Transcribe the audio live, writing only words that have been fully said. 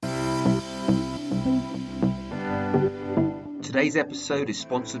Today's episode is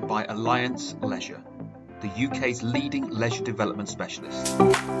sponsored by Alliance Leisure, the UK's leading leisure development specialist.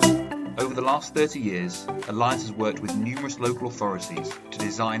 Over the last 30 years, Alliance has worked with numerous local authorities to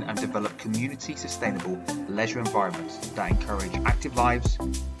design and develop community-sustainable leisure environments that encourage active lives,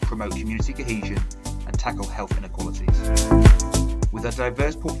 promote community cohesion, and tackle health inequalities. With a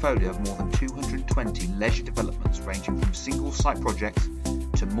diverse portfolio of more than 220 leisure developments ranging from single-site projects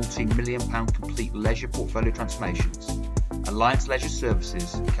to multi-million pound complete leisure portfolio transformations, Alliance Leisure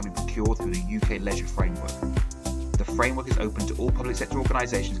Services can be procured through the UK Leisure Framework. The framework is open to all public sector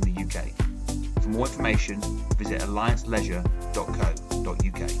organisations in the UK. For more information, visit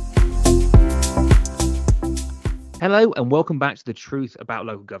allianceleisure.co.uk. Hello and welcome back to The Truth About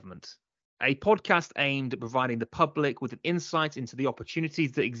Local Government, a podcast aimed at providing the public with an insight into the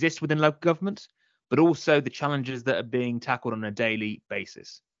opportunities that exist within local government, but also the challenges that are being tackled on a daily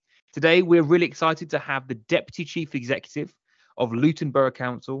basis. Today, we're really excited to have the Deputy Chief Executive of Luton Borough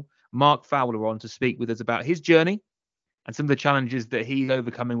Council, Mark Fowler, on to speak with us about his journey and some of the challenges that he's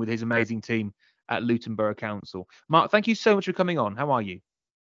overcoming with his amazing team at Luton Borough Council. Mark, thank you so much for coming on. How are you?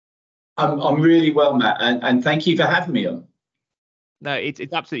 I'm really well, Matt, and thank you for having me on. No, it's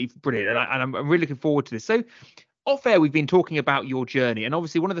absolutely brilliant, and I'm really looking forward to this. So, off air, we've been talking about your journey, and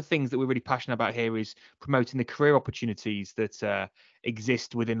obviously one of the things that we're really passionate about here is promoting the career opportunities that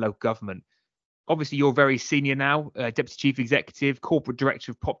exist within local government. Obviously, you're very senior now, Deputy Chief Executive, Corporate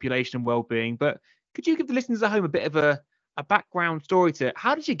Director of Population and Wellbeing, but could you give the listeners at home a bit of a background story to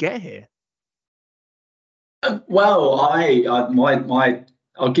how did you get here? Well,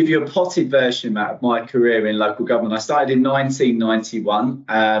 I'll give you a potted version, Matt, of my career in local government. I started in 1991,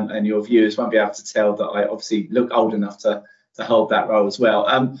 and your viewers won't be able to tell that I obviously look old enough to hold that role as well.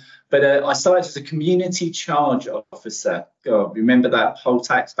 But I started as a community charge officer. God, remember that poll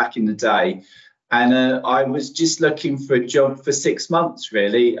tax back in the day? And I was just looking for a job for 6 months,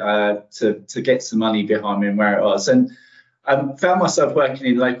 really, to get some money behind me and where it was. And found myself working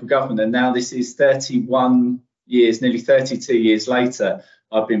in local government. And now this is 31 years, nearly 32 years later,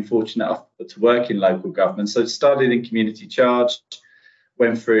 I've been fortunate enough to work in local government. So started in community charge,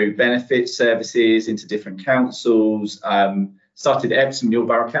 went through benefit services into different councils, started at Epsom Mule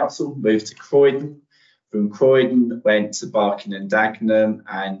Borough Council, moved to Croydon. From Croydon, went to Barking and Dagenham,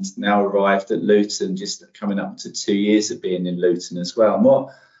 and now arrived at Luton, just coming up to 2 years of being in Luton as well. And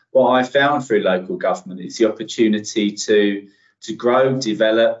what I found through local government is the opportunity to grow,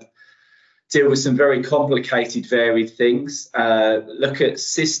 develop, deal with some very complicated, varied things, look at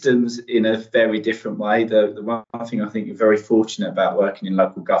systems in a very different way. The one thing I think you're very fortunate about working in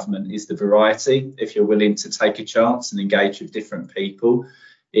local government is the variety. If you're willing to take a chance and engage with different people,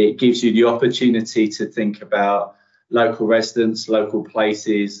 it gives you the opportunity to think about local residents, local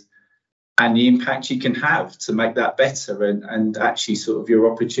places, and the impact you can have to make that better, and actually sort of your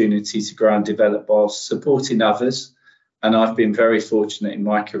opportunity to grow and develop whilst supporting others. And I've been very fortunate in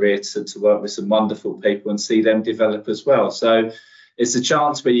my career to work with some wonderful people and see them develop as well. So it's a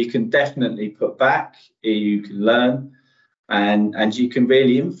chance where you can definitely put back, you can learn, and you can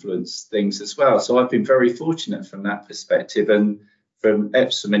really influence things as well. So I've been very fortunate from that perspective. And from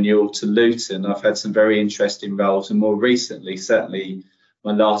Epsom and Ewell to Luton, I've had some very interesting roles. And more recently, certainly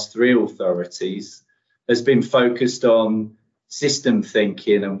my last 3 authorities, has been focused on system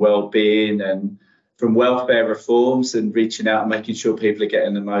thinking and well-being, and from welfare reforms and reaching out and making sure people are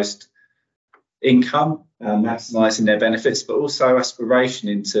getting the most income, maximising their benefits, but also aspiration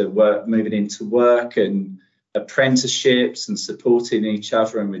into work, moving into work and apprenticeships and supporting each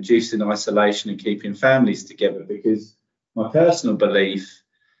other and reducing isolation and keeping families together. Because my personal belief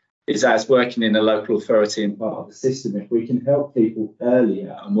is, as working in a local authority and part of the system, if we can help people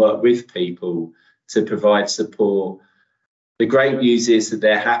earlier and work with people to provide support, the great news is that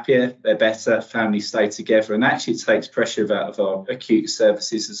they're happier, they're better, families stay together, and actually it takes pressure out of our acute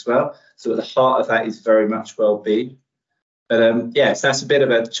services as well. So at the heart of that is very much well-being. But yes, that's a bit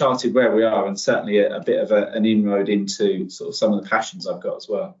of a charted where we are, and certainly a bit of an inroad into sort of some of the passions I've got as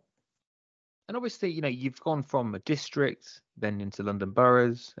well. And obviously, you've gone from a district, then into London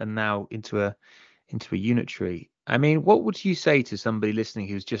boroughs, and now into a unitary. I mean, what would you say to somebody listening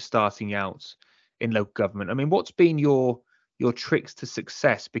who's just starting out in local government? I mean, what's been your tricks to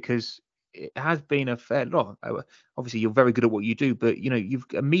success? Because it has been a fair lot. Obviously, you're very good at what you do, but you've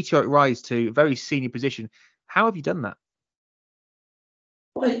a meteoric rise to a very senior position. How have you done that?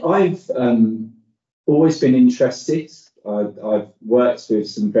 I've always been interested. I've worked with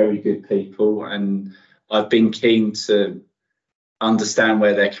some very good people, and I've been keen to understand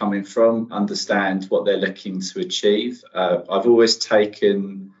where they're coming from, understand what they're looking to achieve. I've always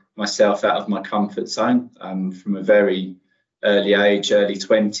taken myself out of my comfort zone from a very early age, early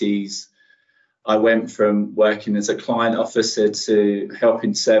 20s. I went from working as a client officer to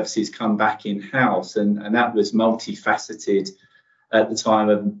helping services come back in-house, and that was multifaceted at the time,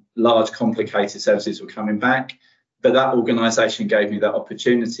 of large complicated services were coming back. But that organisation gave me that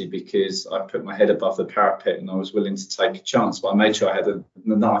opportunity because I put my head above the parapet and I was willing to take a chance, but I made sure I had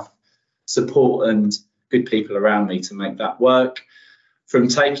enough support and good people around me to make that work. From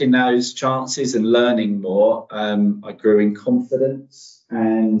taking those chances and learning more, I grew in confidence,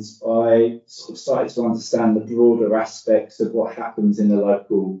 and I sort of started to understand the broader aspects of what happens in the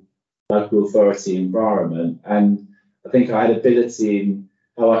local authority environment. And I think I had ability in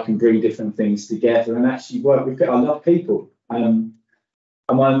how I can bring different things together and actually work with people. I love people. And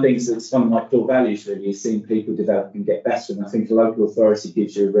one of the things that's one of my core values really is seeing people develop and get better. And I think a local authority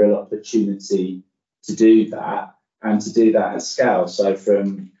gives you a real opportunity to do that, and to do that at scale. So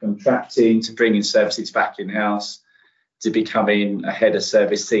from contracting to bringing services back in-house to becoming a head of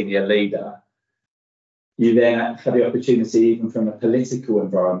service senior leader, you then have the opportunity, even from a political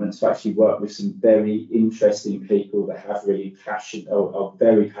environment, to actually work with some very interesting people that have really passion, or are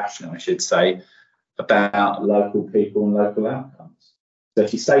very passionate, I should say, about local people and local outcomes. So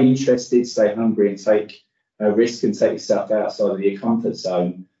if you stay interested, stay hungry, and take a risk and take yourself outside of your comfort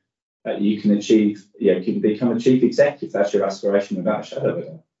zone, you can achieve, you can become a chief executive. That's your aspiration, without a shadow of a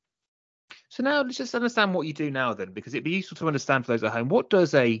doubt. So now let's just understand what you do now then, because it'd be useful to understand for those at home, what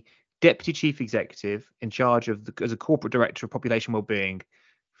does a deputy chief executive in charge of as a corporate director of population wellbeing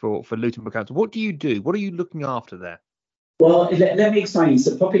for Luton Council, what do you do? What are you looking after there? Well, let me explain.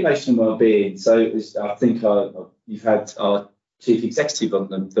 So population wellbeing. So I think you've had our chief executive on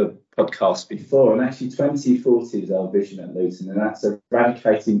the podcast before, and actually 2040 is our vision at Luton, and that's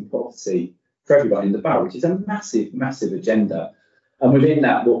eradicating poverty for everyone in the borough, which is a massive agenda. And within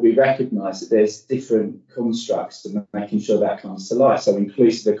that, what we recognise that there's different constructs to making sure that comes to life. So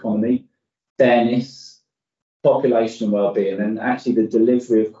inclusive economy, fairness, population and wellbeing, and actually the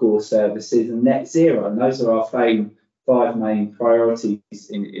delivery of core services and net zero. And those are our five main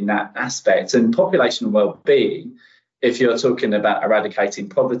priorities in that aspect. And population and wellbeing, if you're talking about eradicating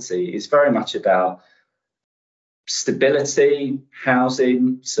poverty, is very much about stability,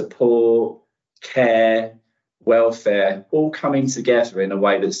 housing, support, care, welfare, all coming together in a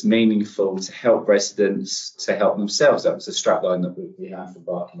way that's meaningful to help residents to help themselves. That was a strapline that we had for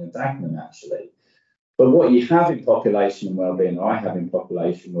Barking and Dagenham, actually. But what you have in population and wellbeing, or I have in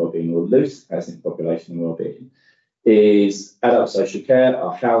population and wellbeing, or Luton has in population and wellbeing, is adult social care,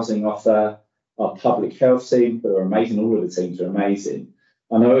 our housing offer, our public health team, who are amazing. All of the teams are amazing.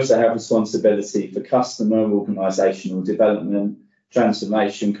 And I also have responsibility for customer and organisational development,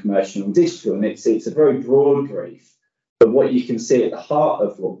 transformation, commercial and digital. And it's a very broad brief. But what you can see at the heart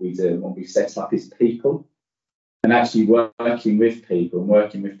of what we do and what we set up is people, and actually working with people and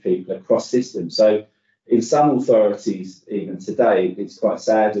working with people across systems. So in some authorities, even today, it's quite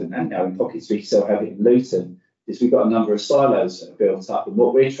sad, and now in pockets we still have it in Luton, is we've got a number of silos that are built up. And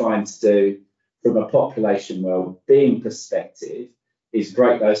what we're trying to do from a population well-being perspective is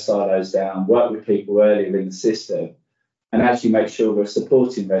break those silos down, work with people earlier in the system, and actually make sure we're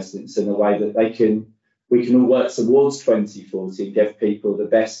supporting residents in a way that we can all work towards 2040 and give people the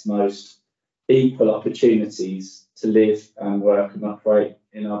best, most equal opportunities to live and work and operate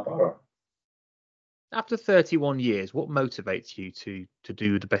in our borough. After 31 years, what motivates you to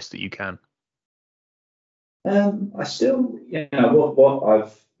do the best that you can? I still,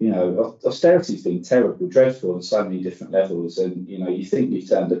 austerity's been terrible, dreadful on so many different levels, and you think you've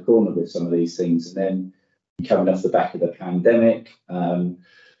turned a corner with some of these things, and then coming off the back of the pandemic,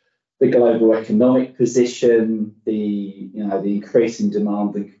 the global economic position, the increasing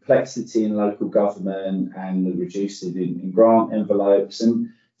demand and complexity in local government, and the reducing in grant envelopes, and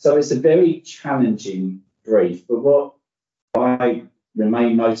so it's a very challenging brief. But what I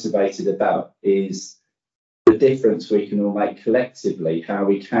remain motivated about is the difference we can all make collectively, how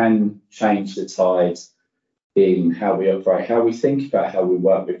we can change the tide in how we operate, how we think about how we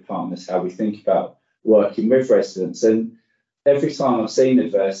work with partners, how we think about working with residents. And every time I've seen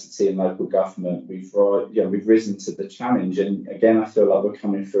adversity in local government, we've risen to the challenge. And again, I feel like we're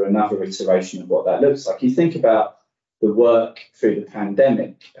coming through another iteration of what that looks like. You think about the work through the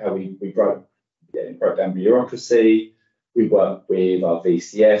pandemic, how we broke down bureaucracy, we worked with our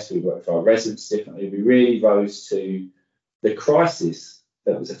VCS, we worked with our residents differently. We really rose to the crisis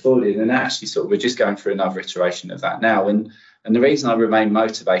that was afforded, and actually we're just going through another iteration of that now. And the reason I remain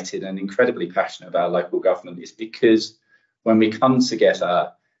motivated and incredibly passionate about local government is because when we come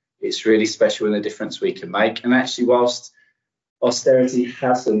together, it's really special in the difference we can make. And actually, whilst austerity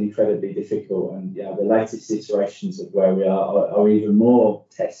has been incredibly difficult, and the latest iterations of where we are even more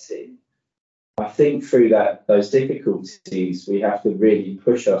testing. I think through those difficulties, we have to really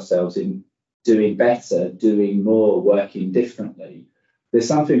push ourselves in doing better, doing more, working differently. There's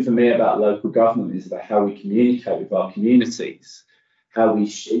something for me about local government is about how we communicate with our communities. How we,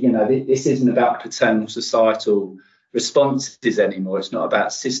 this isn't about paternal societal responses anymore. It's not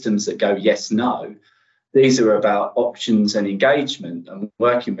about systems that go yes, no. These are about options and engagement and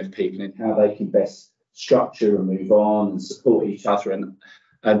working with people in how they can best structure and move on and support each other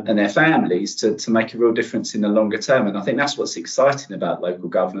and their families to make a real difference in the longer term. And I think that's what's exciting about local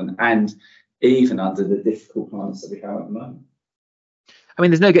government, and even under the difficult climates that we have at the moment. I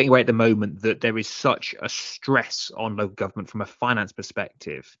mean, there's no getting away at the moment that there is such a stress on local government from a finance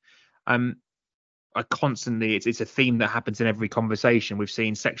perspective. It's a theme that happens in every conversation. We've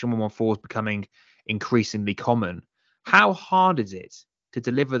seen Section 114s becoming increasingly common. How hard is it to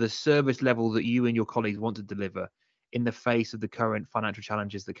deliver the service level that you and your colleagues want to deliver in the face of the current financial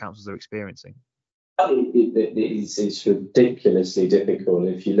challenges that councils are experiencing? It's ridiculously difficult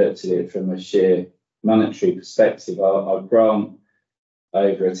if you looked at it from a sheer monetary perspective. Our grant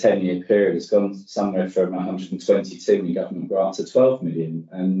over a 10-year period has gone somewhere from 122 million government grant to 12 million.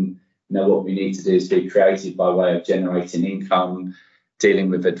 And what we need to do is be creative by way of generating income, dealing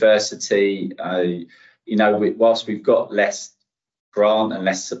with adversity. Whilst we've got less grant and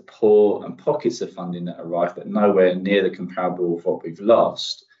less support and pockets of funding that arrive, but nowhere near the comparable of what we've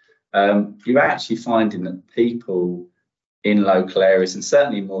lost, you're actually finding that people in local areas, and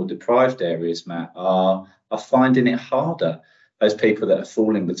certainly more deprived areas, Matt, are finding it harder. Those people that are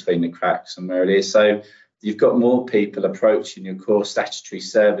falling between the cracks and where it is. So you've got more people approaching your core statutory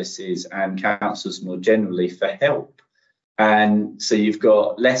services and councils more generally for help. And so you've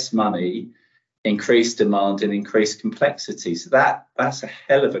got less money, increased demand and increased complexity. So that's a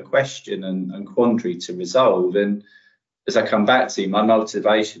hell of a question and quandary to resolve. And as I come back to you, my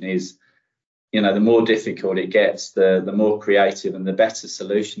motivation is, the more difficult it gets, the more creative and the better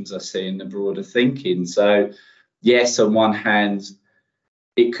solutions I see in the broader thinking. So yes, on one hand,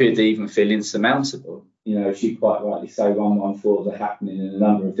 it could even feel insurmountable. As you quite rightly say, 114s are happening in a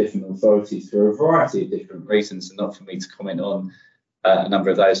number of different authorities for a variety of different reasons, and not for me to comment on a number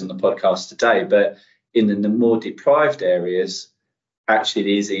of those on the podcast today. But in the more deprived areas,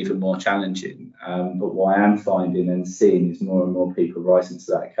 actually it is even more challenging. But what I am finding and seeing is more and more people rising to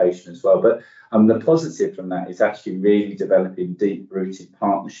that occasion as well. But the positive from that is actually really developing deep-rooted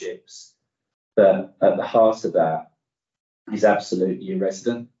partnerships. But at the heart of that is absolutely your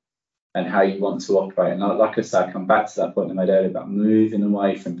resident and how you want to operate. And like I said, I come back to that point I made earlier about moving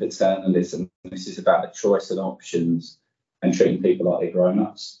away from paternalism. This is about the choice and options and treating people like they're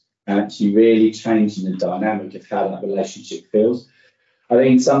grown-ups, and actually really changing the dynamic of how that relationship feels. I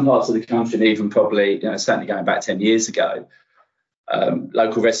think in some parts of the country, and even probably, certainly going back 10 years ago,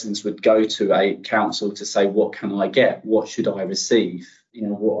 local residents would go to a council to say, what can I get? What should I receive?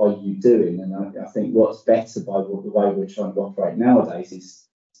 What are you doing? And I think what's better by the way we're trying to operate nowadays is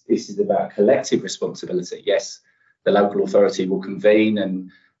this is about collective responsibility. Yes, the local authority will convene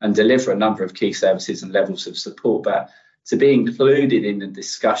and deliver a number of key services and levels of support, but to be included in the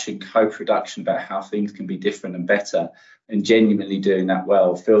discussion, co-production about how things can be different and better, and genuinely doing that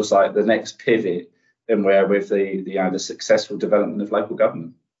well feels like the next pivot in where with the successful development of local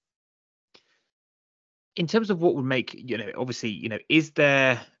government. In terms of what would make, obviously, is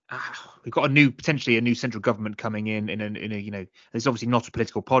there, we've got potentially a new central government coming in a, it's obviously not a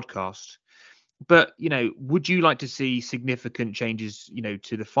political podcast, but, would you like to see significant changes,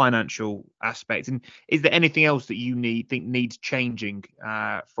 to the financial aspect? And is there anything else that you think needs changing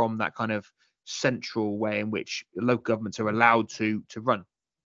from that kind of central way in which local governments are allowed to run?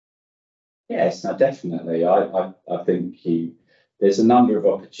 Yes, no, definitely. I think there's a number of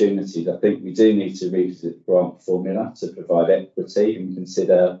opportunities. I think we do need to revisit the grant formula to provide equity and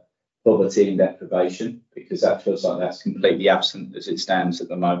consider poverty and deprivation, because that feels like that's completely absent as it stands at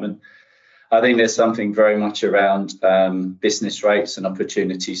the moment. I think there's something very much around business rates and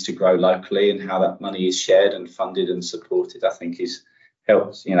opportunities to grow locally, and how that money is shared and funded and supported, I think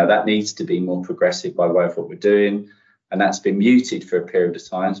helps. That needs to be more progressive by way of what we're doing. And that's been muted for a period of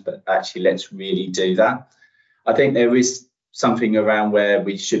times, but actually let's really do that. I think there is something around where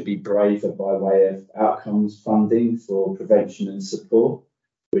we should be braver by way of outcomes funding for prevention and support,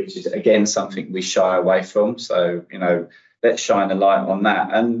 which is, again, something we shy away from. So, let's shine a light on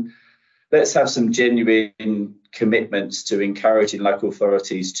that. And let's have some genuine commitments to encouraging local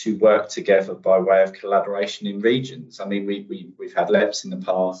authorities to work together by way of collaboration in regions. I mean, we've had LEPs in the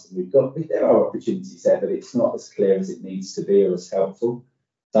past, and there are opportunities there, but it's not as clear as it needs to be or as helpful.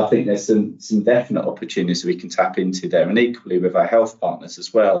 So I think there's some definite opportunities we can tap into there, and equally with our health partners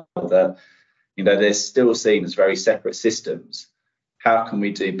as well, that, you know, they're still seen as very separate systems. How can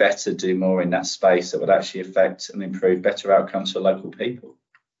we do better, do more in that space that would actually affect and improve better outcomes for local people?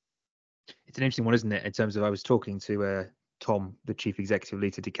 It's an interesting one, isn't it? In terms of, I was talking to Tom, the chief executive of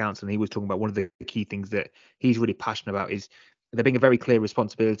Luton Council, and he was talking about one of the key things that he's really passionate about is there being a very clear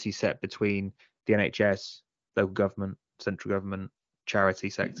responsibility set between the NHS, local government, central government, charity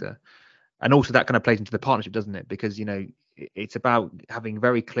sector. And also that kind of plays into the partnership, doesn't it? Because, you know, it's about having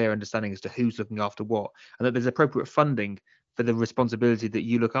very clear understanding as to who's looking after what, and that there's appropriate funding for the responsibility that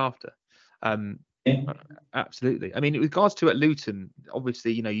you look after. Yeah. Absolutely. I mean, in regards to at Luton,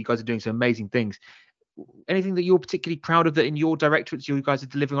 obviously, you know, you guys are doing some amazing things. Anything that you're particularly proud of that in your directorates you guys are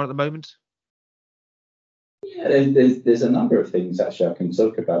delivering on at the moment? Yeah, there's a number of things actually I can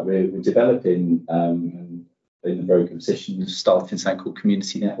talk about. We're developing in a very good position, starting something called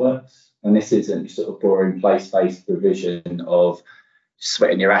community networks. And this isn't sort of boring place-based provision of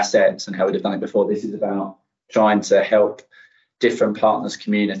sweating your assets and how we'd have done it before. This is about trying to help different partners,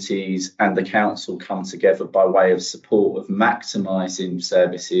 communities and the council come together by way of support of maximising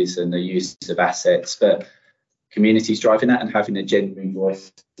services and the use of assets, but communities driving that and having a genuine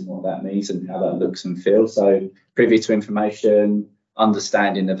voice in what that means and how that looks and feels. So privy to information,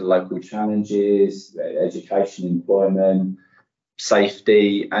 understanding of the local challenges, education, employment,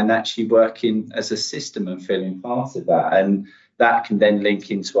 safety, and actually working as a system and feeling part of that. And that can then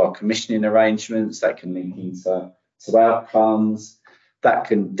link into our commissioning arrangements, that can link into outcomes, that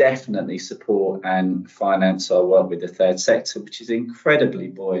can definitely support and finance our work with the third sector, which is incredibly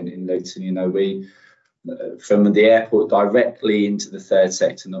buoyant in Luton. You know, we from the airport directly into the third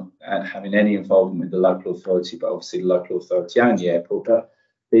sector, not having any involvement with the local authority, but obviously the local authority own the airport. But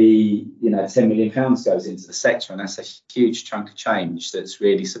the £10 million goes into the sector, and that's a huge chunk of change that's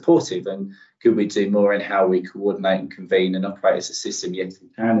really supportive. And could we do more in how we coordinate and convene and operate as a system? Yes, we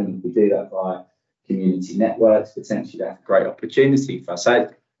can, and if we do that by community networks, potentially that's a great opportunity for us. So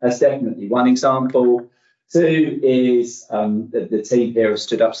that's definitely one example. Two is the team here have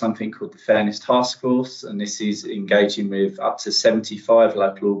stood up something called the Fairness Task Force, and this is engaging with up to 75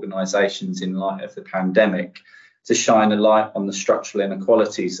 local organisations in light of the pandemic to shine a light on the structural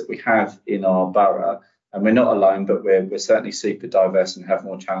inequalities that we have in our borough. And we're not alone, but we're certainly super diverse and have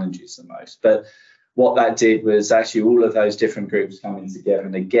more challenges than most. But what that did was actually all of those different groups coming together.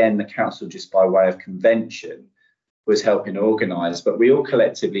 And again, the council, just by way of convention, was helping organise. But we all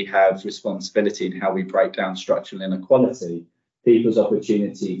collectively have responsibility in how we break down structural inequality, people's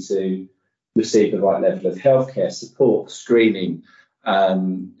opportunity to receive the right level of healthcare support, screening,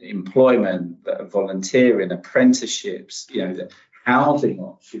 employment, volunteering, apprenticeships, the housing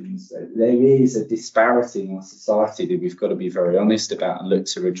options. There is a disparity in our society that we've got to be very honest about and look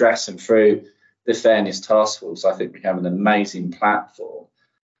to redress. And through the Fairness Task Force, I think we have an amazing platform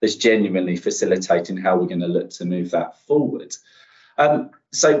that's genuinely facilitating how we're going to look to move that forward.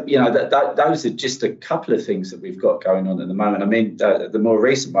 So those are just a couple of things that we've got going on at the moment. I mean, the more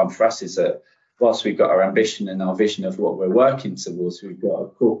recent one for us is that whilst we've got our ambition and our vision of what we're working towards, we've got a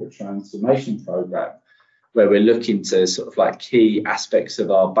corporate transformation programme where we're looking to sort of like key aspects of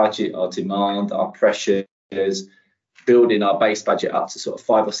our budget, our demand, our pressures, building our base budget up to sort of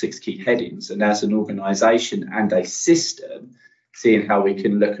 5 or 6 key headings. And as an organisation and a system, seeing how we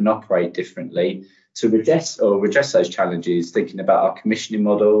can look and operate differently to redress those challenges, thinking about our commissioning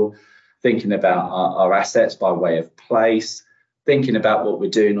model, thinking about our assets by way of place, thinking about what we're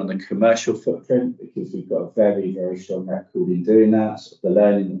doing on the commercial footprint, because we've got a very, very strong record in doing that. So the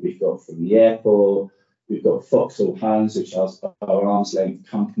learning that we've got from the airport, we've got Foxhall Homes, which is our arm's length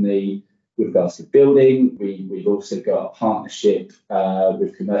company. With regards to building, we've also got a partnership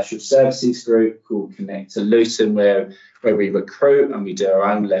with Commercial Services Group called Connect to Luton, where we recruit and we do our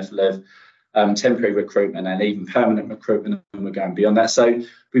own level of temporary recruitment and even permanent recruitment, and we're going beyond that. So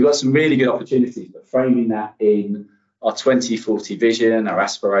we've got some really good opportunities, but framing that in our 2040 vision, our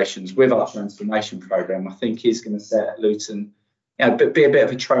aspirations with our transformation programme, I think is going to set Luton, be a bit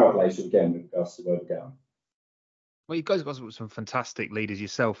of a trailblazer again with regards to where we're going. Well, you guys have got some fantastic leaders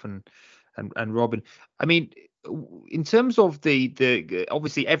yourself and Robin. I mean, in terms of the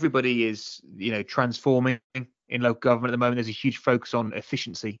obviously everybody is transforming in local government at the moment. There's a huge focus on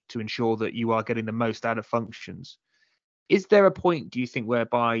efficiency to ensure that you are getting the most out of functions. Is there a point, do you think,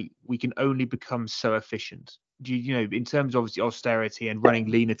 whereby we can only become so efficient? Do you in terms of obviously austerity and running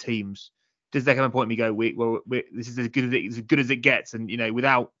leaner teams, does there come a point we go, this is as good as it gets, and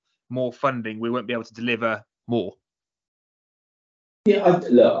without more funding, we won't be able to deliver more? Yeah,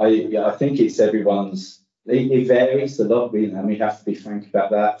 I think it's everyone's. It varies a lot. We have to be frank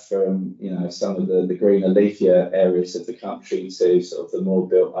about that. From some of the greener, leafier areas of the country to sort of the more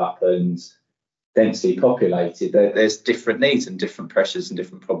built up and densely populated, there's different needs and different pressures and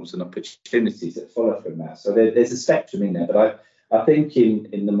different problems and opportunities that follow from that. So there's a spectrum in there. But I think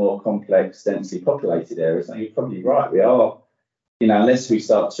in the more complex, densely populated areas, you're probably right. We are, unless we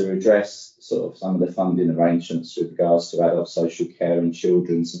start to address sort of some of the funding arrangements with regards to adult social care and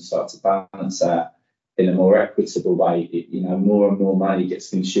children's and start to balance that in a more equitable way, more and more money gets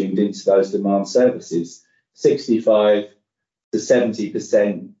consumed into those demand services. 65 to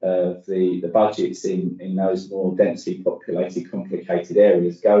 70% of the budgets in those more densely populated, complicated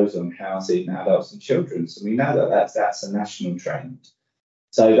areas goes on housing adults and children. So we know that's a national trend.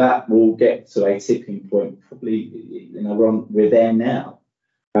 So that will get to a tipping point. Probably, we're there now,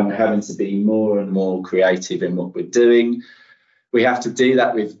 and we're having to be more and more creative in what we're doing. We have to do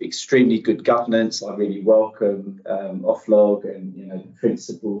that with extremely good governance. I really welcome Offlog and the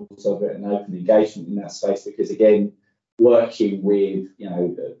principles of it and open engagement in that space, because again, working with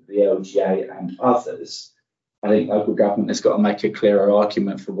the LGA and others, I think local government has got to make a clearer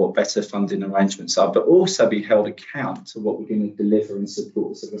argument for what better funding arrangements are, but also be held account to what we're going to deliver and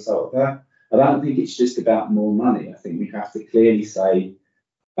support as a result of that. I don't think it's just about more money. I think we have to clearly say,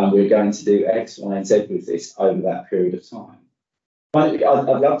 we're going to do X, Y, and Z with this over that period of time. I'd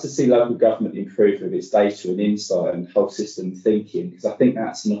love to see local government improve with its data and insight and whole system thinking, because I think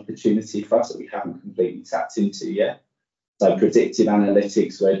that's an opportunity for us that we haven't completely tapped into yet. So predictive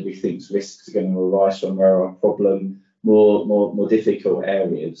analytics, where do we think risks are going to arise from, where are problem, more difficult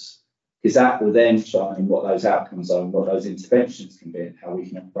areas, because that will then shine what those outcomes are and what those interventions can be and how we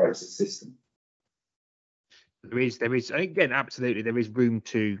can operate as a system. There is, again, absolutely, there is room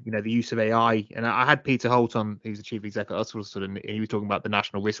to, the use of AI. And I had Peter Holt on, who's the chief executive at Uswell, and he was talking about the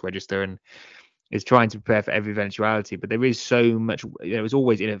National Risk Register and is trying to prepare for every eventuality. But there is so much, there's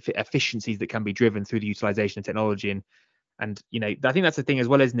always efficiencies that can be driven through the utilization of technology. And I think that's the thing as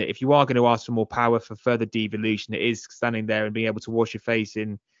well, isn't it? If you are going to ask for more power for further devolution, it is standing there and being able to wash your face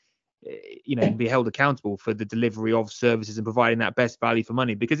in, and be held accountable for the delivery of services and providing that best value for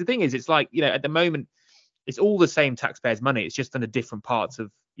money. Because the thing is, it's like, at the moment, it's all the same taxpayers' money. It's just under different parts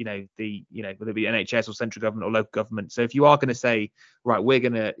of, whether it be NHS or central government or local government. So if you are going to say, right, we're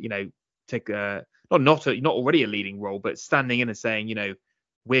going to, take not already a leading role, but standing in and saying,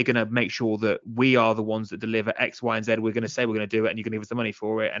 we're going to make sure that we are the ones that deliver X, Y, and Z. We're going to say we're going to do it, and you're going to give us the money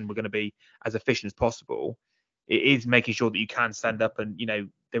for it, and we're going to be as efficient as possible. It is making sure that you can stand up, and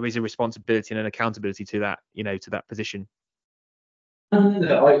there is a responsibility and an accountability to that, to that position.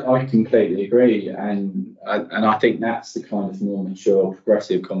 I completely agree, and I think that's the kind of more mature,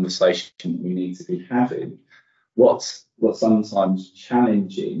 progressive conversation we need to be having. What's sometimes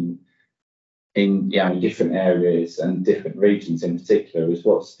challenging in different areas and different regions in particular is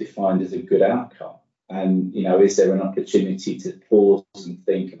what's defined as a good outcome. And is there an opportunity to pause and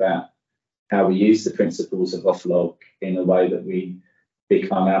think about how we use the principles of Offlog in a way that we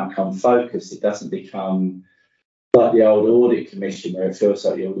become outcome focused? It doesn't become like the old audit commission where it feels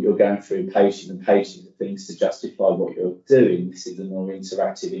like you're going through pages and pages of things to justify what you're doing. This is a more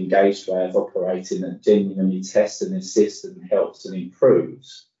interactive, engaged way of operating that genuinely tests and assists and helps and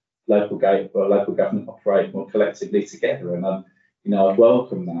improves local government operate more collectively together. And I'd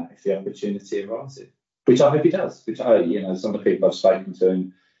welcome that if the opportunity arises, which I hope it does. Which some of the people I've spoken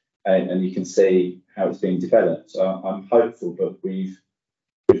to, and you can see how it's being developed. So I'm hopeful, but we've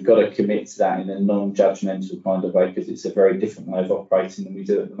got to commit to that in a non-judgmental kind of way, because it's a very different way of operating than we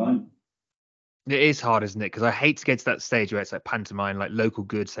do at the moment. It is hard, isn't it? Because I hate to get to that stage where it's like pantomime, like local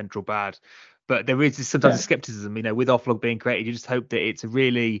good, central bad. But there is sometimes a skepticism, with Offlog being created. You just hope that it's a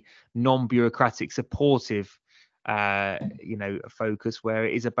really non-bureaucratic, supportive, focus where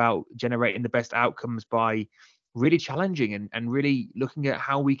it is about generating the best outcomes by really challenging and really looking at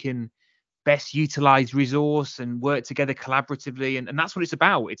how we can best utilize resource and work together collaboratively. And that's what it's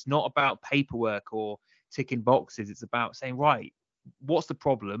about. It's not about paperwork or ticking boxes. It's about saying, right, what's the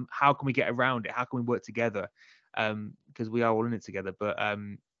problem? How can we get around it? How can we work together? Because we are all in it together. But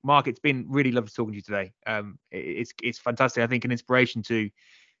Mark, it's been really lovely talking to you today. It's fantastic. I think an inspiration to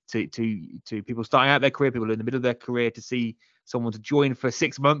people starting out their career, people in the middle of their career, to see someone to join for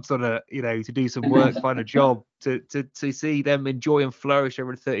 6 months on to do some work, find a job, to see them enjoy and flourish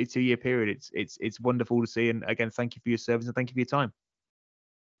over a 32-year period. It's wonderful to see. And again, thank you for your service and thank you for your time.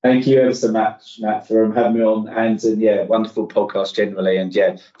 Thank you ever so much, Matt, for having me on. And yeah, wonderful podcast generally. And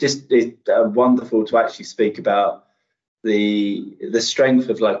yeah, just wonderful to actually speak about the strength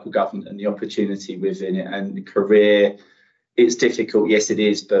of local government and the opportunity within it and the career. It's difficult, yes, it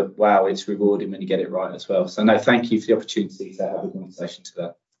is, but wow, it's rewarding when you get it right as well. So no, thank you for the opportunity to have a conversation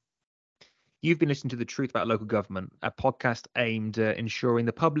today. You've been listening to The Truth About Local Government, a podcast aimed at ensuring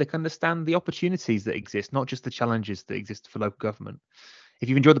the public understand the opportunities that exist, not just the challenges that exist for local government. If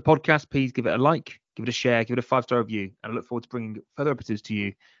you've enjoyed the podcast, please give it a like, give it a share, give it a 5-star review, and I look forward to bringing further episodes to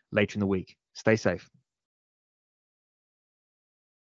you later in the week. Stay safe.